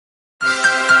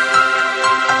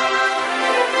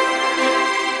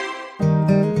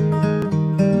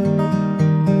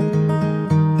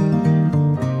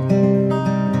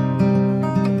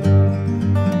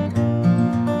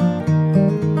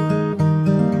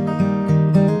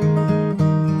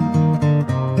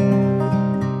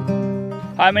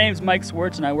Hi, my name is Mike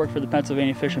Swartz and I work for the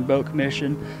Pennsylvania Fish and Boat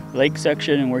Commission Lake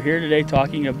Section, and we're here today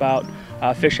talking about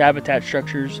fish habitat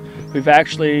structures.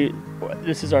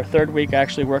 This is our third week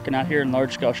actually working out here in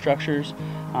large scale structures.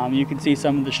 You can see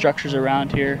some of the structures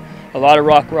around here. A lot of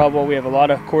rock rubble. We have a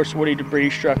lot of coarse woody debris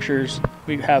structures.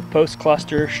 We have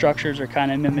post-cluster structures are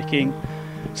kind of mimicking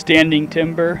standing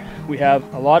timber. We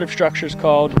have a lot of structures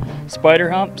called spider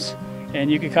humps,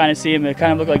 and you can kind of see them. They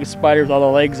kind of look like a spider with all the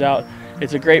legs out.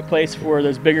 It's a great place for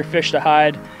those bigger fish to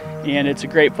hide, and it's a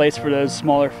great place for those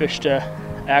smaller fish to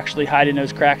actually hide in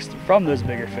those cracks from those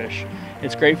bigger fish.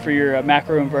 It's great for your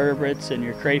macroinvertebrates and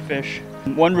your crayfish.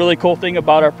 One really cool thing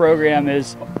about our program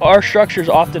is our structures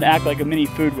often act like a mini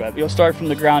food web. You'll start from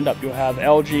the ground up. You'll have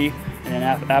algae, and then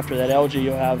after that algae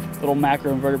you'll have little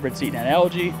macroinvertebrates eating that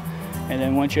algae. And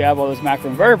then once you have all those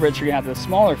macroinvertebrates, you're gonna have the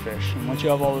smaller fish. And once you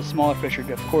have all those smaller fish,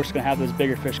 you're of course gonna have those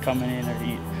bigger fish coming in or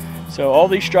eat. So all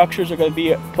these structures are going to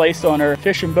be placed on our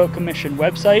Fish and Boat Commission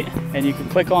website, and you can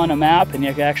click on a map and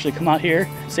you can actually come out here,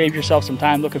 save yourself some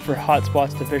time looking for hot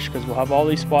spots to fish, because we'll have all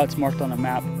these spots marked on a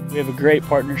map. We have a great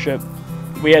partnership.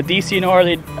 We had DCNR,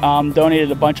 they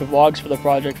donated a bunch of logs for the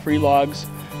project, free logs.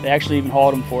 They actually even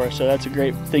hauled them for us, so that's a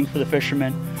great thing for the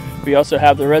fishermen. We also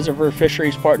have the Reservoir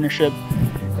Fisheries Partnership.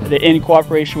 In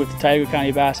cooperation with the Tioga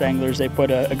County Bass Anglers, they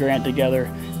put a grant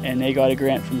together, and they got a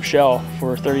grant from Shell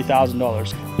for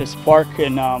 $30,000. This park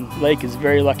and lake is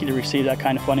very lucky to receive that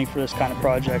kind of funding for this kind of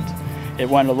project. It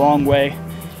went a long way,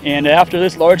 and after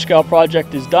this large-scale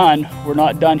project is done, we're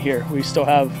not done here. We still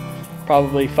have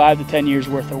probably 5 to 10 years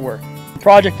worth of work. The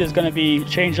project is going to be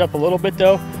changed up a little bit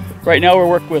though. Right now we're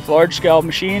working with large-scale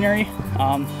machinery.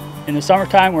 In the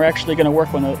summertime we're actually going to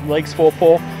work when the lake's full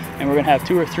pull, and we're going to have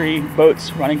 2 or 3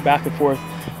 boats running back and forth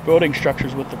building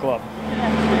structures with the club.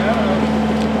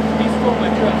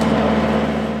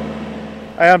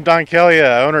 Hi, I'm Don Kelly,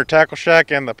 owner of Tackle Shack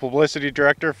and the publicity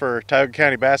director for Tioga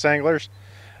County Bass Anglers.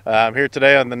 I'm here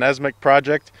today on the Nessmuk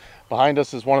project. Behind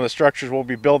us is one of the structures we'll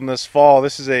be building this fall.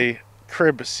 This is a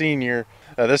crib senior.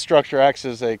 This structure acts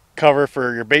as a cover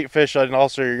for your bait fish and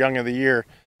also your young of the year.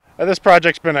 This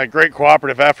project's been a great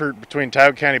cooperative effort between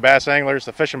Tioga County Bass Anglers,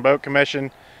 the Fish and Boat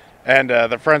Commission, and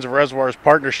the Friends of Reservoirs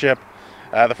Partnership.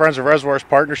 The Friends of Reservoirs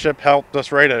Partnership helped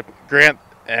us write a grant,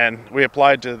 and we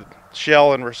applied to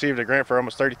Shell and received a grant for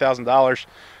almost $30,000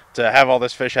 to have all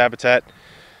this fish habitat.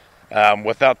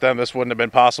 Without them, this wouldn't have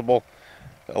been possible.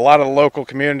 A lot of the local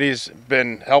communities have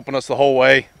been helping us the whole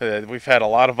way. We've had a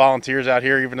lot of volunteers out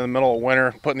here, even in the middle of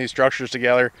winter, putting these structures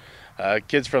together.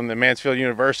 Kids from the Mansfield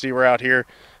University were out here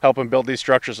helping build these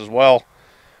structures as well.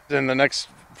 In the next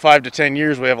 5 to 10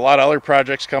 years, we have a lot of other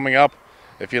projects coming up.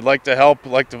 If you'd like to help,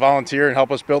 like to volunteer and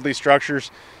help us build these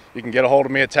structures, you can get a hold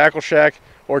of me at Tackle Shack,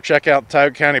 or check out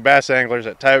Tioga County Bass Anglers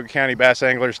at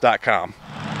TiogaCountyBassAnglers.com.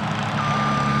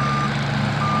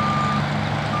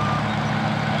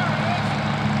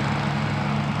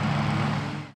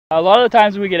 A lot of the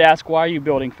times we get asked, why are you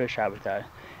building fish habitat?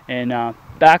 And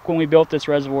back when we built this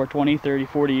reservoir 20, 30,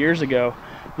 40 years ago,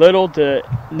 little to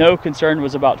no concern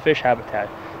was about fish habitat.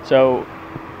 So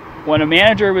when a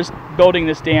manager was building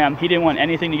this dam, he didn't want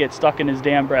anything to get stuck in his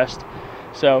dam breast.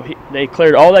 So they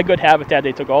cleared all that good habitat.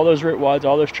 They took all those root wads,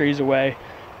 all those trees away.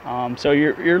 So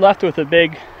you're left with a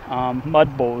big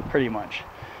mud bowl pretty much.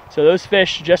 So those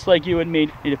fish, just like you and me,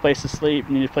 need a place to sleep,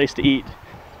 need a place to eat.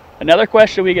 Another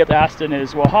question we get asked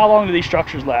is, well, how long do these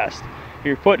structures last?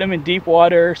 You're putting them in deep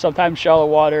water, sometimes shallow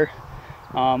water.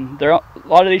 A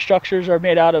lot of these structures are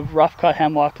made out of rough cut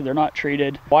hemlock. They're not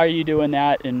treated. Why are you doing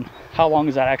that, and how long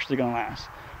is that actually going to last?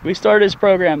 We started this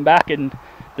program back in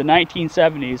the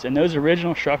 1970s, and those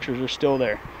original structures are still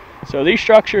there. So these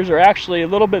structures are actually a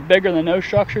little bit bigger than those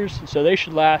structures, so they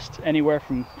should last anywhere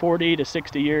from 40 to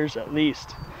 60 years at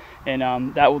least, and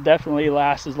that will definitely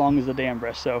last as long as the dam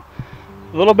breast. So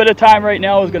a little bit of time right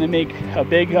now is going to make a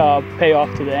big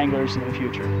payoff to the anglers in the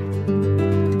future.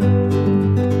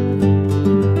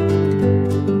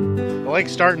 The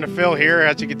lake's starting to fill here,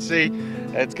 as you can see.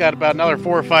 It's got about another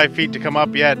 4 or 5 feet to come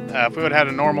up yet. If we would have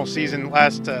had a normal season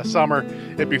last summer,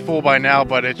 it'd be full by now,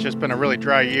 but it's just been a really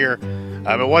dry year.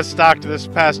 It was stocked this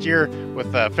past year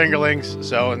with fingerlings,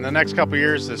 so in the next couple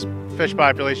years, this fish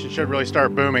population should really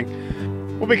start booming.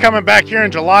 We'll be coming back here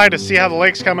in July to see how the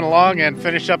lake's coming along and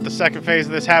finish up the second phase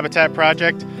of this habitat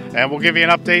project, and we'll give you an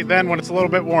update then when it's a little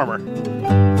bit warmer.